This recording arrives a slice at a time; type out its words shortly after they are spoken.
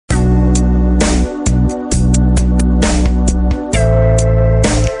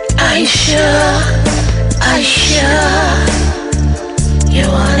Are you sure you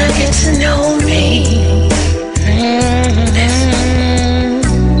wanna get to know me?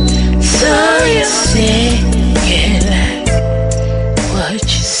 So you say you like what you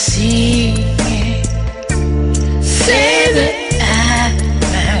see. Say that I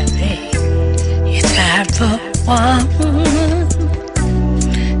might be your type of woman.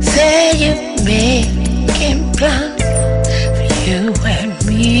 Say you're making plans for you and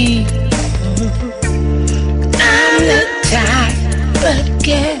me. I'm the type of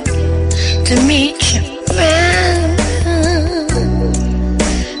girl to meet you around.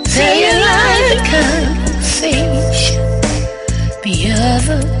 Say you like the conversation the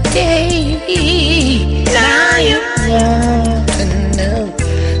other day. Now you want to know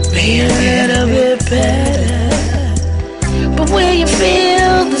me a little bit better. But will you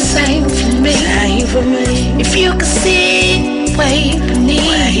feel the same for me? If you could see way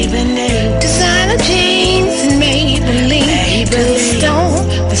beneath designer jeans and Maybelline, to the storm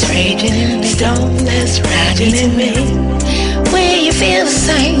that's raging in me, will you feel the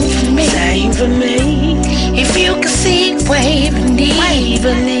same for me? If you could see way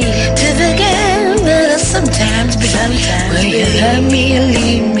beneath to the girl that I sometimes be, will you love me or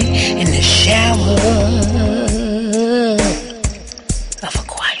leave me in the shower of a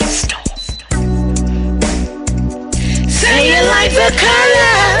quiet storm? Say you like the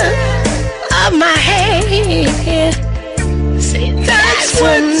color of my hair. Say that's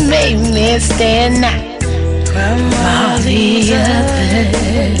what made me stand out from all the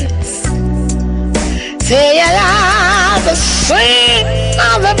others. Say you like the scent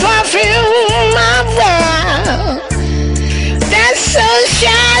of the perfume I wear. That's so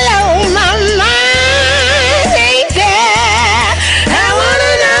shallow, my mind ain't there. I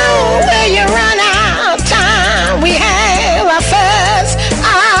wanna know where you run out of time. We have our first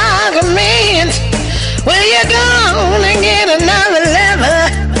argument. Will you go and get another lover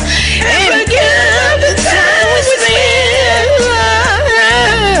and forget the time we spent?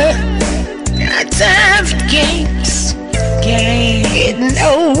 Got time for games. Getting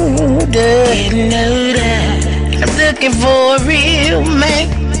older. I'm looking for a real man,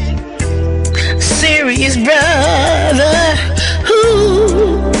 a serious brother who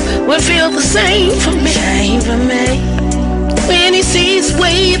will feel the same for me. When he sees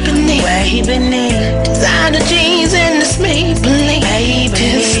way beneath designer jeans and this Maybelline, to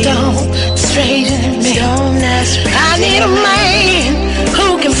the storm straight in me. I need a man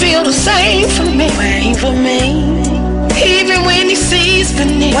who can feel the same for me. Even when he sees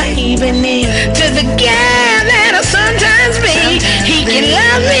beneath to the guy that I sometimes be, he can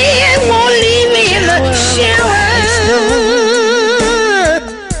love me and won't leave me in the shower.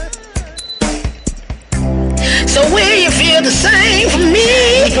 So will you feel the same for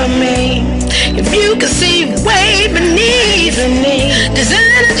me? If you could see way beneath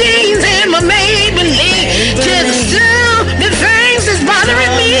designer jeans and my Maybelline, to the sound, the things that's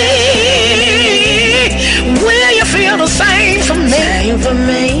bothering me, will you feel the same for me?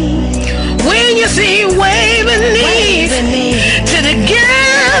 When you see way beneath to the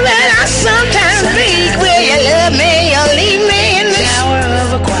girl that I sometimes be, will you love me or leave me in the shower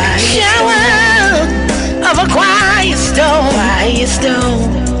of a quiet storm? Of a quiet storm.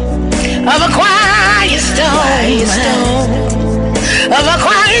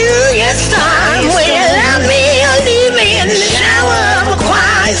 Will you love me or leave me in the shower of a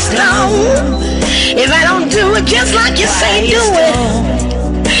quiet storm? If I don't do it just like you say do it,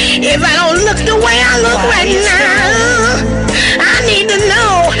 if I don't look the way I look right now, I need to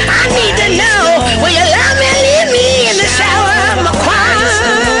know, will you love me or leave me in the shower of a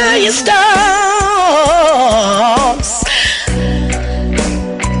quiet storm?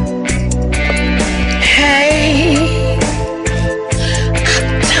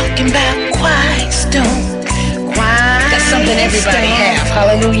 Everybody have,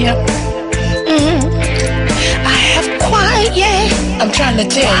 hallelujah. I have quiet, I'm trying to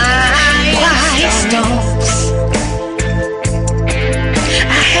tell you, quiet storms.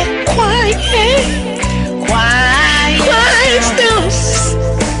 I have quiet storms.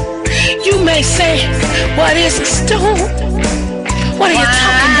 You may say, what is a storm? What are you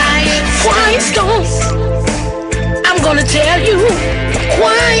talking about? Quiet storms. I'm gonna tell you,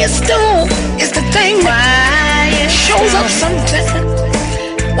 quiet storm is the thing that shows up sometimes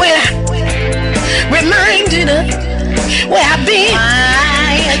when I reminded of where I've been,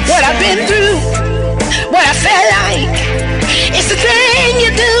 what I've been through, what I felt like. It's the thing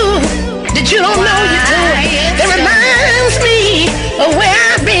you do that you don't know you do that reminds me of where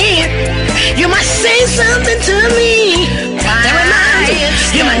I've been. You might say something to me that reminds me.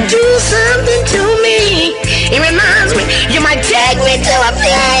 You might do something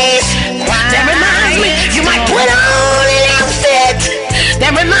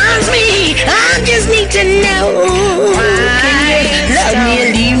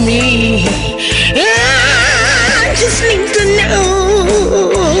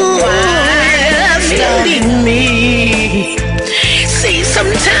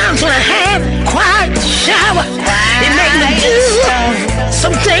sometimes when I have a quiet shower, it makes me do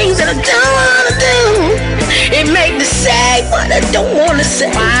some things that I don't want to do. It makes me say what I don't want to say.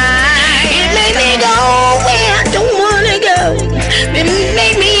 It makes me go where I don't want to go. It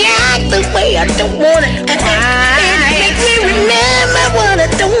makes me act the way I don't want to act. It makes me remember what I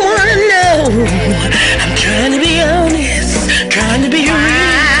don't want to know. I'm trying to be honest, trying to be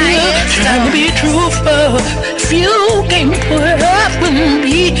real, trying to be truthful. If you can't put up with me,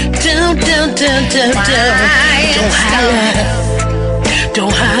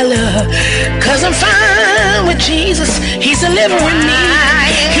 don't holler, 'cause I'm fine with Jesus. He's delivering me.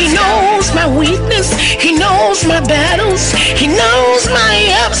 He knows my weakness. He knows my battles. He knows my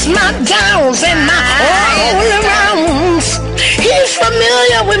ups, my downs, and my all arounds. He's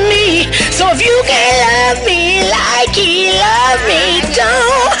familiar with me. So if you can't love me like he loved me,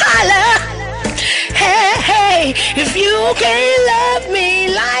 don't holler. Hey, if you can't love me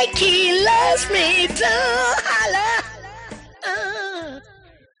like he loves me, don't